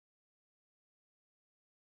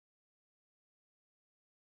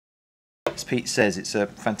as Pete says, it's a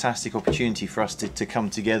fantastic opportunity for us to come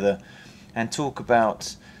together and talk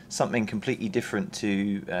about something completely different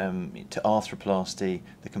to arthroplasty,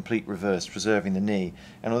 the complete reverse, preserving the knee.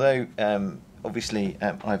 And although obviously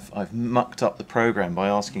I've mucked up the program by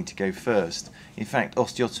asking to go first, in fact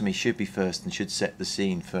osteotomy should be first and should set the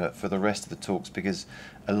scene for the rest of the talks, because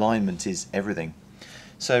alignment is everything.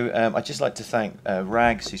 So I'd just like to thank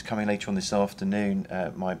Rags, who's coming later on this afternoon,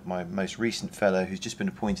 my most recent fellow who's just been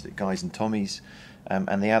appointed at Guy's and Tommy's,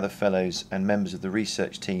 and the other fellows and members of the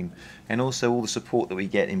research team, and also all the support that we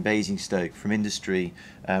get in Basingstoke from industry,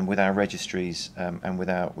 with our registries and with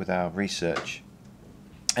our research.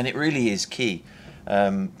 And it really is key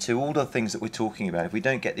to all the things that we're talking about. If we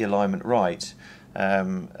don't get the alignment right,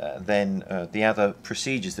 then the other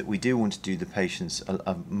procedures that we do want to do the patients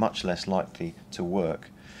are much less likely to work.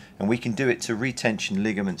 And we can do it to retension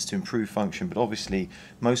ligaments to improve function, but obviously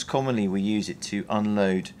most commonly we use it to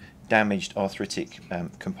unload damaged arthritic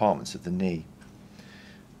compartments of the knee.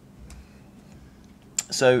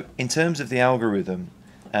 So in terms of the algorithm,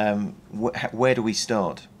 where do we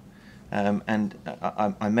start? And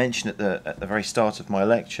I mentioned at the very start of my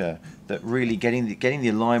lecture that really getting the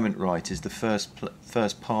alignment right is the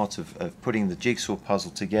first part of putting the jigsaw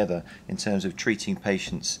puzzle together in terms of treating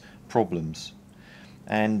patients' problems.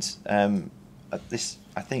 And this,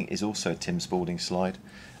 I think, is also a Tim Spalding slide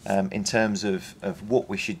in terms of what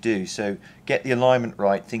we should do. So get the alignment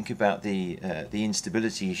right, think about the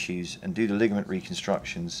instability issues and do the ligament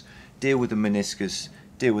reconstructions, deal with the meniscus,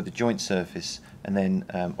 deal with the joint surface, and then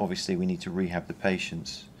obviously we need to rehab the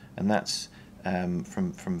patients, and that's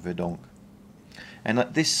from Verdonk. And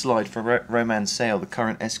this slide for Roman Sale, the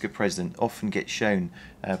current ESCA president, often gets shown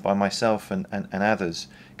by myself and others,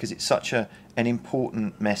 because it's such an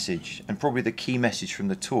important message, and probably the key message from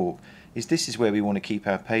the talk is this is where we want to keep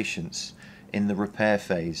our patients in the repair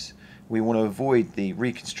phase. We want to avoid the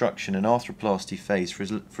reconstruction and arthroplasty phase for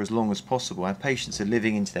as long as possible. Our patients are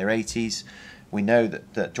living into their 80s. We know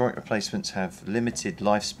that joint replacements have limited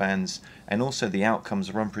lifespans, and also the outcomes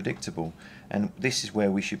are unpredictable. And this is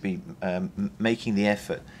where we should be making the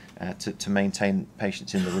effort to maintain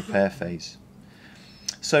patients in the repair phase.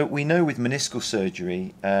 So we know with meniscal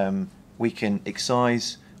surgery we can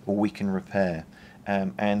excise or we can repair.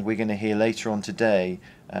 And we're going to hear later on today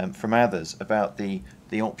from others about the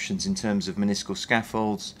options in terms of meniscal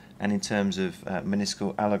scaffolds and in terms of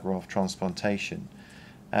meniscal allograft transplantation.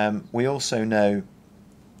 We also know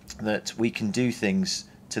that we can do things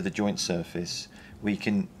to the joint surface. We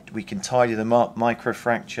can tidy them up,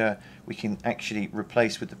 microfracture. We can actually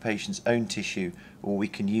replace with the patient's own tissue, or we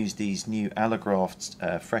can use these new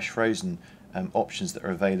allografts, fresh frozen options that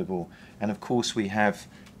are available. And of course we have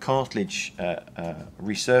cartilage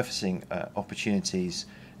resurfacing opportunities,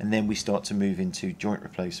 and then we start to move into joint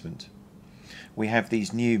replacement. We have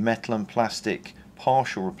these new metal and plastic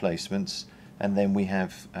partial replacements, and then we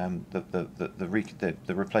have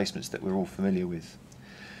the replacements that we're all familiar with.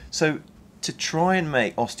 So to try and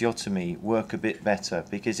make osteotomy work a bit better,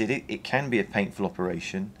 because it can be a painful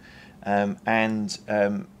operation, and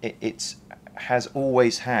it has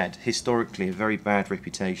always had historically a very bad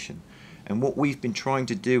reputation. And what we've been trying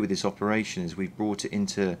to do with this operation, as we've brought it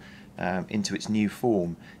into its new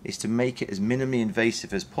form, is to make it as minimally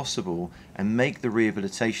invasive as possible and make the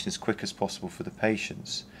rehabilitation as quick as possible for the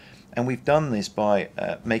patients. And we've done this by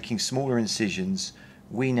making smaller incisions.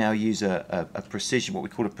 We now use a precision, what we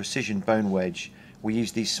call a precision bone wedge. We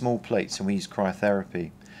use these small plates and we use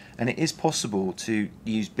cryotherapy. And it is possible to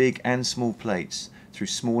use big and small plates through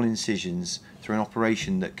small incisions through an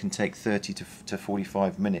operation that can take 30 to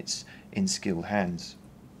 45 minutes in skilled hands.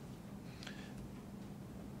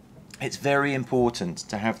 It's very important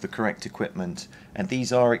to have the correct equipment, and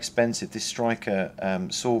these are expensive. This Striker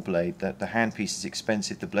saw blade, the handpiece is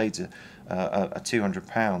expensive, the blades are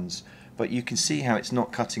 £200, but you can see how it's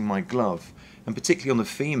not cutting my glove. And particularly on the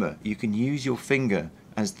femur, you can use your finger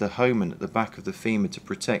as the homen at the back of the femur to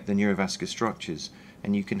protect the neurovascular structures,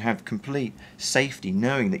 and you can have complete safety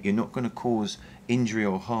knowing that you're not going to cause injury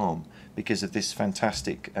or harm because of this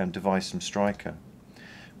fantastic device from Striker.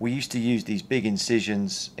 We used to use these big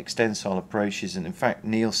incisions, extensile approaches, and in fact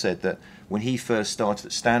Neil said that when he first started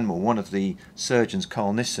at Stanmore, one of the surgeons,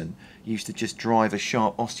 Carl Nissen, used to just drive a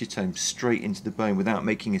sharp osteotome straight into the bone without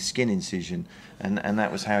making a skin incision, and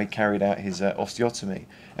that was how he carried out his osteotomy.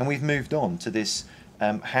 And we've moved on to this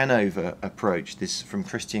Hanover approach, this from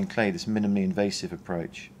Christian Clay, this minimally invasive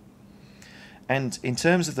approach. And in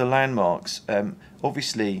terms of the landmarks,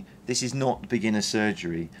 obviously this is not beginner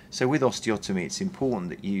surgery. So with osteotomy, it's important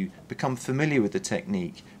that you become familiar with the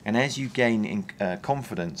technique, and as you gain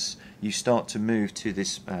confidence, you start to move to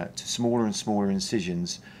this to smaller and smaller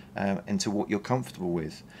incisions into what you're comfortable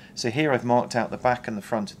with. So here I've marked out the back and the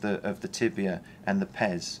front of the tibia and the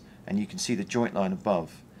pes, and you can see the joint line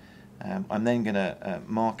above. I'm then going to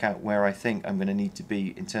mark out where I think I'm going to need to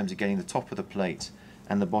be in terms of getting the top of the plate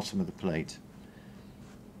and the bottom of the plate.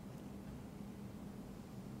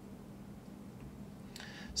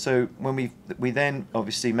 So when we then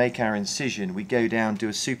obviously make our incision, we go down, do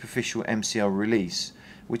a superficial MCL release,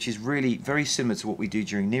 which is really very similar to what we do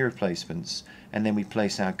during knee replacements, and then we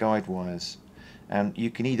place our guide wires. And you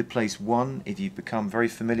can either place one if you've become very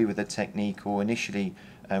familiar with the technique, or initially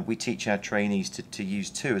we teach our trainees to use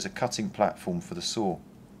two as a cutting platform for the saw.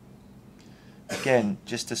 Again,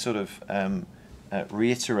 just to sort of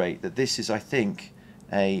reiterate that this is, I think,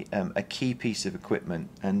 a key piece of equipment,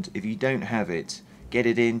 and if you don't have it, get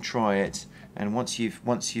it in, try it, and once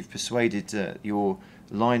you've persuaded your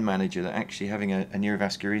line manager that actually having a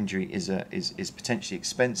neurovascular injury is potentially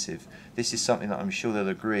expensive, this is something that I'm sure they'll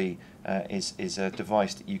agree is a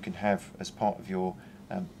device that you can have as part of your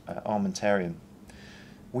armamentarium.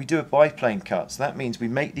 We do a biplane cut, so that means we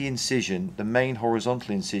make the incision, the main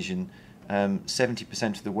horizontal incision,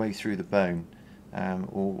 70% of the way through the bone,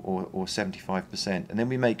 or 75%, and then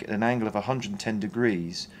we make an angle of 110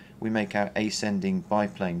 degrees. We make our ascending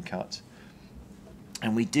biplane cut,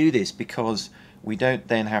 and we do this because we don't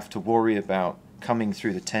then have to worry about coming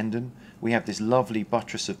through the tendon. We have this lovely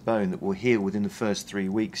buttress of bone that will heal within the first 3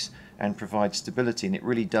 weeks and provide stability, and it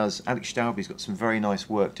really does. Alex Stauble's got some very nice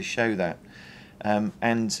work to show that,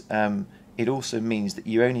 it also means that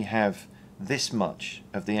you only have this much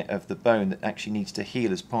of the bone that actually needs to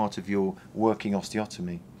heal as part of your working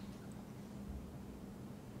osteotomy.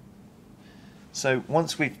 So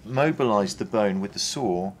once we've mobilized the bone with the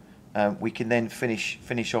saw, we can then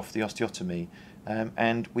finish off the osteotomy,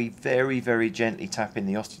 and we very gently tap in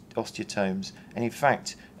the osteotomes, and in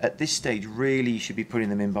fact at this stage really you should be putting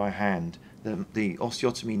them in by hand. The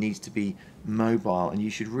osteotomy needs to be mobile, and you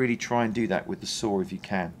should really try and do that with the saw if you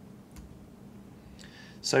can.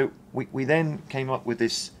 So we then came up with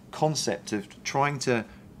this concept of trying to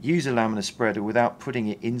use a laminar spreader without putting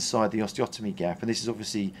it inside the osteotomy gap, and this is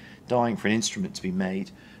obviously dying for an instrument to be made,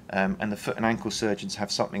 and the foot and ankle surgeons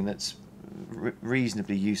have something that's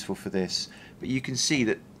reasonably useful for this. But you can see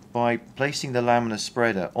that by placing the laminar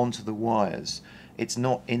spreader onto the wires, it's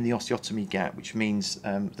not in the osteotomy gap, which means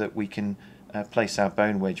that we can place our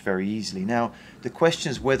bone wedge very easily. Now the question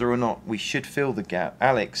is whether or not we should fill the gap.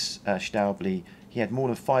 Alex Stauble, he had more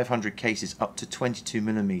than 500 cases up to 22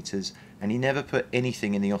 millimeters, and he never put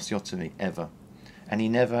anything in the osteotomy ever, and he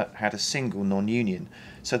never had a single non-union.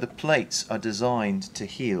 So the plates are designed to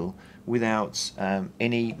heal without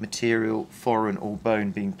any material, foreign or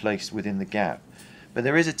bone being placed within the gap. But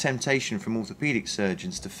there is a temptation from orthopedic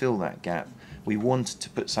surgeons to fill that gap. We want to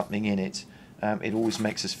put something in it. It always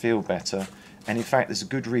makes us feel better, and in fact there's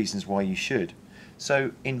good reasons why you should.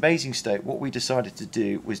 So in Basingstoke, what we decided to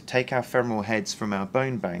do was take our femoral heads from our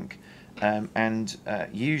bone bank and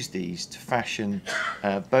use these to fashion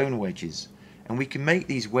bone wedges. And we can make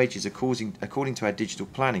these wedges according to our digital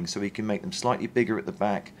planning, so we can make them slightly bigger at the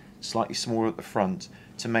back, slightly smaller at the front,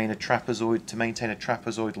 to maintain a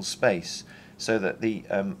trapezoidal space, so that the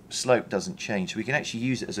slope doesn't change. So we can actually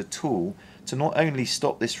use it as a tool to not only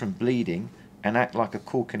stop this from bleeding and act like a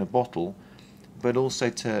cork in a bottle, but also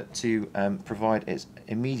to provide its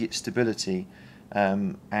immediate stability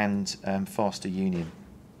and faster union.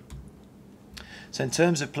 So in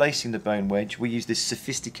terms of placing the bone wedge, we use this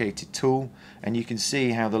sophisticated tool, and you can see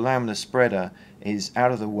how the laminar spreader is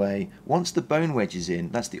out of the way. Once the bone wedge is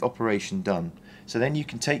in, that's the operation done. So then you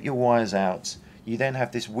can take your wires out. You then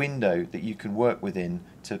have this window that you can work within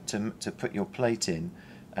to put your plate in,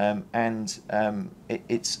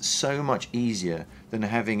 it's so much easier than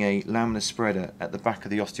having a laminar spreader at the back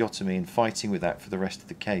of the osteotomy and fighting with that for the rest of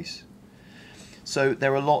the case. So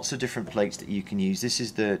there are lots of different plates that you can use. This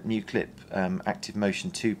is the NuClip Active Motion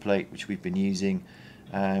 2 plate, which we've been using.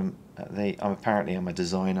 Apparently I'm a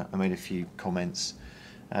designer. I made a few comments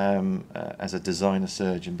as a designer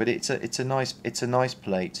surgeon, but it's a nice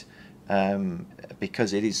plate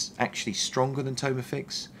because it is actually stronger than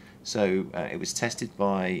Tomafix. So it was tested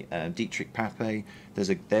by Dietrich Pape.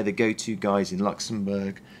 They're the go-to guys in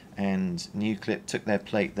Luxembourg, and NuClip took their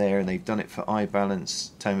plate there, and they've done it for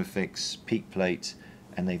iBalance, Tomafix, Peak Plate,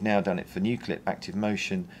 and they've now done it for NuClip Active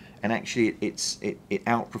Motion. And actually, it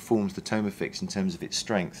outperforms the Tomafix in terms of its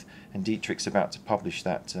strength. And Dietrich's about to publish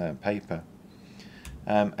that paper.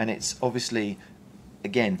 and it's obviously,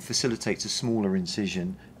 again, facilitates a smaller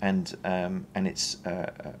incision, and it's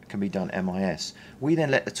can be done MIS. We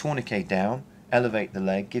then let the tourniquet down, elevate the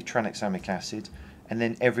leg, give tranexamic acid, and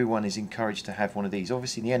then everyone is encouraged to have one of these.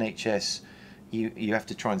 Obviously, in the NHS, you have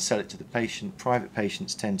to try and sell it to the patient. Private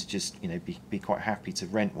patients tend to just be quite happy to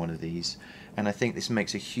rent one of these, and I think this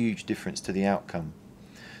makes a huge difference to the outcome.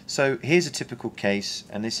 So here's a typical case,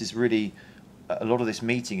 and this is really, a lot of this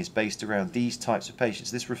meeting is based around these types of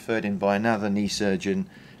patients. This referred in by another knee surgeon.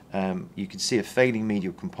 You can see a failing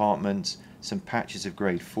medial compartment, some patches of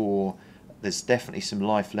grade 4. There's definitely some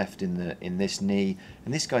life left in this knee,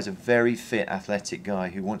 and this guy's a very fit, athletic guy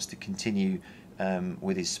who wants to continue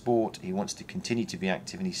with his sport. He wants to continue to be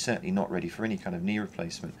active, and he's certainly not ready for any kind of knee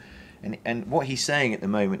replacement. And what he's saying at the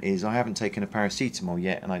moment is, I haven't taken a paracetamol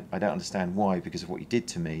yet, and I don't understand why, because of what you did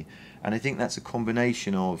to me. And I think that's a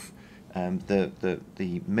combination of the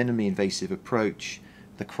minimally invasive approach,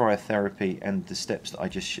 the cryotherapy, and the steps that I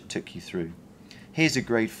just took you through. Here's a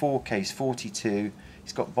grade 4 case, 42.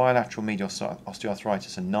 He's got bilateral medial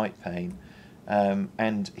osteoarthritis and night pain,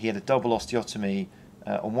 and he had a double osteotomy.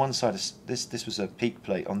 On one side, this was a peak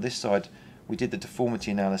plate. On this side, we did the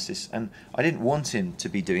deformity analysis, and I didn't want him to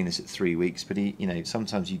be doing this at 3 weeks, but he,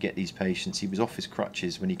 sometimes you get these patients. He was off his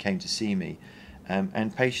crutches when he came to see me,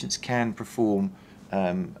 and patients can perform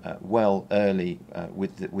well early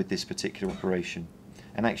with this particular operation.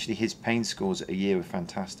 And actually, his pain scores at a year were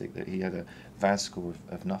fantastic. That he had a VAS score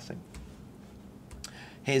of nothing.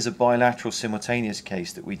 Here's a bilateral simultaneous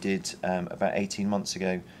case that we did about 18 months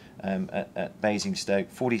ago at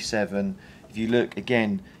Basingstoke, 47. If you look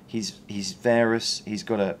again, he's varus. He's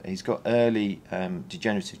got early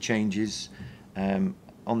degenerative changes. On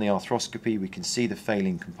the arthroscopy, we can see the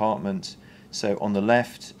failing compartment. So on the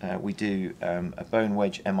left, we do a bone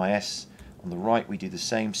wedge MIS. On the right, we do the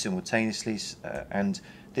same simultaneously, and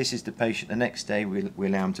this is the patient. The next day, we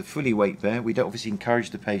allow him to fully weight bear. We don't obviously encourage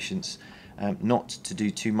the patients not to do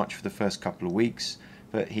too much for the first couple of weeks,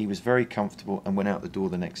 but he was very comfortable and went out the door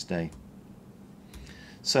the next day.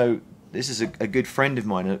 So this is a good friend of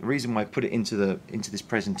mine. And the reason why I put it into this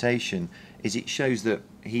presentation is it shows that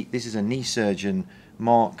this is a knee surgeon.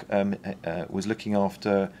 Mark was looking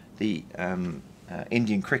after the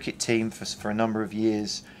Indian cricket team for a number of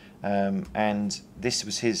years. And this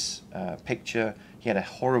was his picture. He had a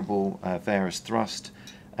horrible varus thrust,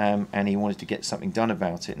 and he wanted to get something done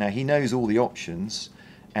about it. Now, he knows all the options,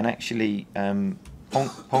 and actually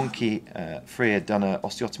Ponky Free had done an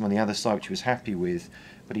osteotomy on the other side, which he was happy with,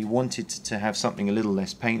 but he wanted to have something a little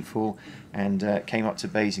less painful, and came up to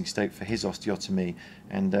Basingstoke for his osteotomy.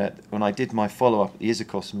 And when I did my follow-up at the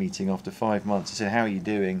Isakos meeting after 5 months, I said, "How are you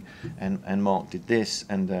doing?" And Mark did this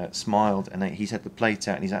and smiled, and he's had the plate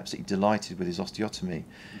out, and he's absolutely delighted with his osteotomy.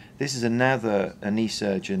 This is another knee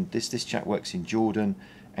surgeon. This chap works in Jordan,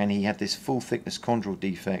 and he had this full thickness chondral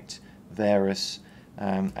defect, varus,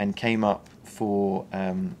 and came up for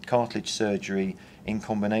cartilage surgery in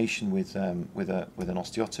combination with an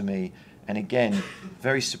osteotomy. And again,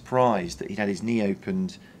 very surprised that he'd had his knee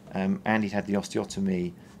opened, and he'd had the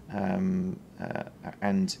osteotomy,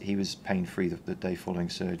 and he was pain-free the day following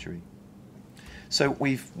surgery. So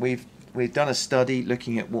we've done a study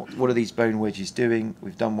looking at what are these bone wedges doing.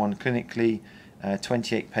 We've done one clinically.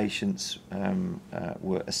 28 patients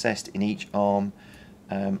were assessed in each arm,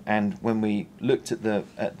 and when we looked at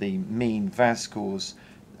the mean VAS scores,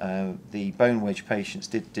 the bone wedge patients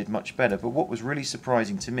did much better. But what was really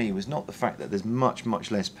surprising to me was not the fact that there's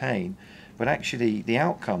much less pain, but actually the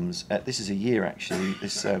outcomes. This is a year actually.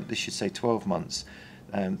 This should say 12 months.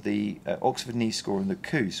 The Oxford knee score and the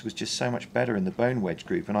COOS was just so much better in the bone wedge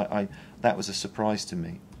group, and that was a surprise to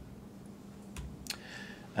me.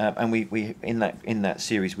 And we in that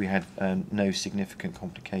series we had no significant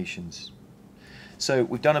complications. So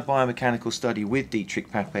we've done a biomechanical study with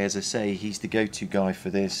Dietrich Pape. As I say, he's the go-to guy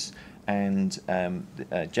for this, and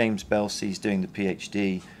James Belsey's doing the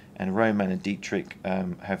PhD, and Roman and Dietrich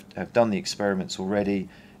have done the experiments already,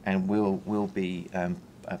 and will be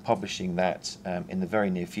publishing that in the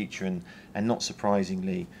very near future. And not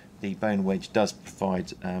surprisingly, the bone wedge does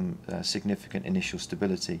provide significant initial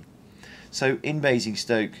stability. So in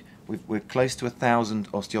Basingstoke, we're close to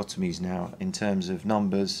 1,000 osteotomies now in terms of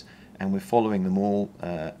numbers, and we're following them all.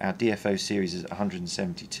 Our DFO series is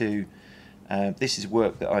 172. This is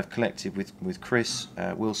work that I've collected with Chris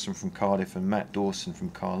Wilson from Cardiff and Matt Dawson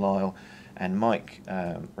from Carlisle, and Mike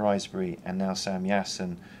Riesbury and now Sam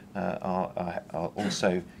Yassen are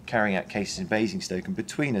also carrying out cases in Basingstoke. And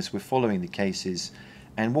between us, we're following the cases,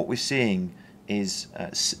 and what we're seeing is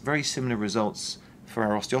very similar results for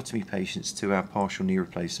our osteotomy patients to our partial knee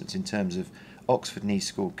replacements in terms of Oxford Knee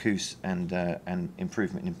School, KOOS, and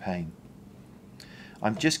improvement in pain.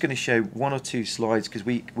 I'm just going to show one or two slides because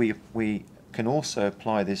we can also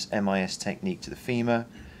apply this MIS technique to the femur.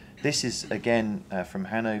 This is again from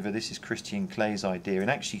Hanover. This is Christian Clay's idea, and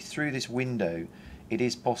actually through this window it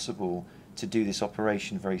is possible to do this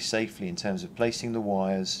operation very safely in terms of placing the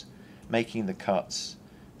wires, making the cuts,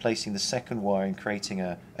 placing the second wire and creating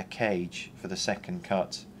a cage for the second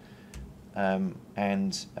cut,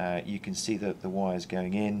 and you can see that the wires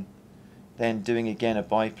going in, then doing again a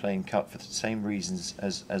biplane cut for the same reasons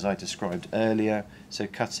as I described earlier, so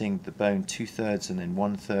cutting the bone 2/3 and then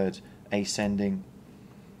 1/3 ascending,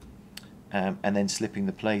 and then slipping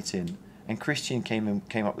the plate in. And Christian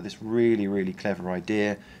came up with this really clever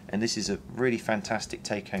idea, and this is a really fantastic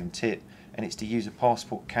take-home tip, and it's to use a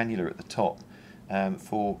passport cannula at the top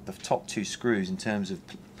for the top 2 screws in terms of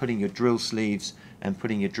putting your drill sleeves and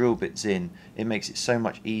putting your drill bits in. It makes it so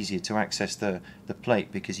much easier to access the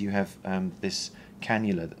plate because you have this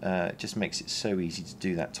cannula. It just makes it so easy to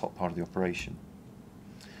do that top part of the operation.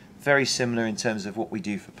 Very similar in terms of what we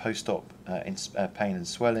do for post-op pain and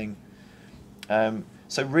swelling.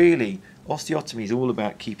 So really, osteotomy is all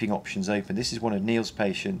about keeping options open. This is one of Neil's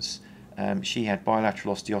patients. She had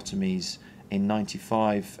bilateral osteotomies in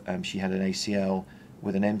 '95. She had an ACL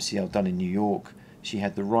with an MCL done in New York. She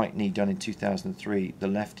had the right knee done in 2003, the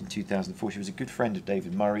left in 2004. She was a good friend of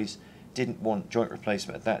David Murray's, didn't want joint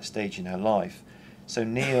replacement at that stage in her life. So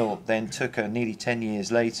Neil then took her nearly 10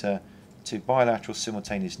 years later to bilateral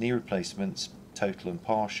simultaneous knee replacements, total and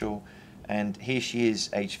partial, and here she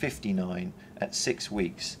is, age 59, at 6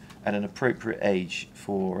 weeks, at an appropriate age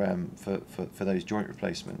for those joint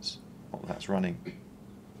replacements. Oh, that's running.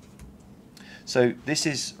 So this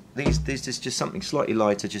is just something slightly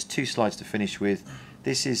lighter, just 2 slides to finish with.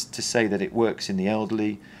 This is to say that it works in the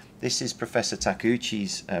elderly. This is Professor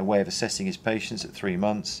Takeuchi's way of assessing his patients at 3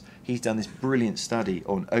 months. He's done this brilliant study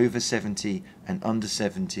on over 70 and under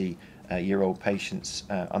 70-year-old patients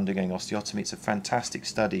undergoing osteotomy. It's a fantastic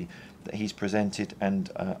study that he's presented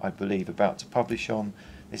and I believe about to publish on.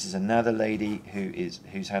 This is another lady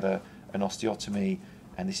who's had an osteotomy,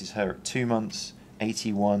 and this is her at 2 months,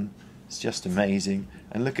 81. It's just amazing.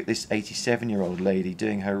 And look at this 87-year-old lady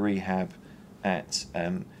doing her rehab at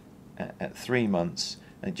 3 months.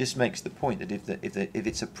 And it just makes the point that if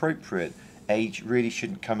it's appropriate, age really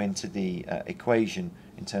shouldn't come into the equation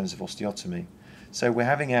in terms of osteotomy. So we're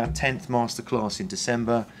having our 10th masterclass in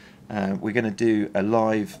December. We're going to do a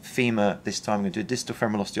live femur this time. We're going to do a distal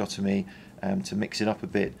femoral osteotomy to mix it up a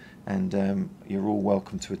bit, and you're all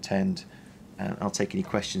welcome to attend. I'll take any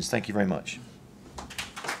questions. Thank you very much.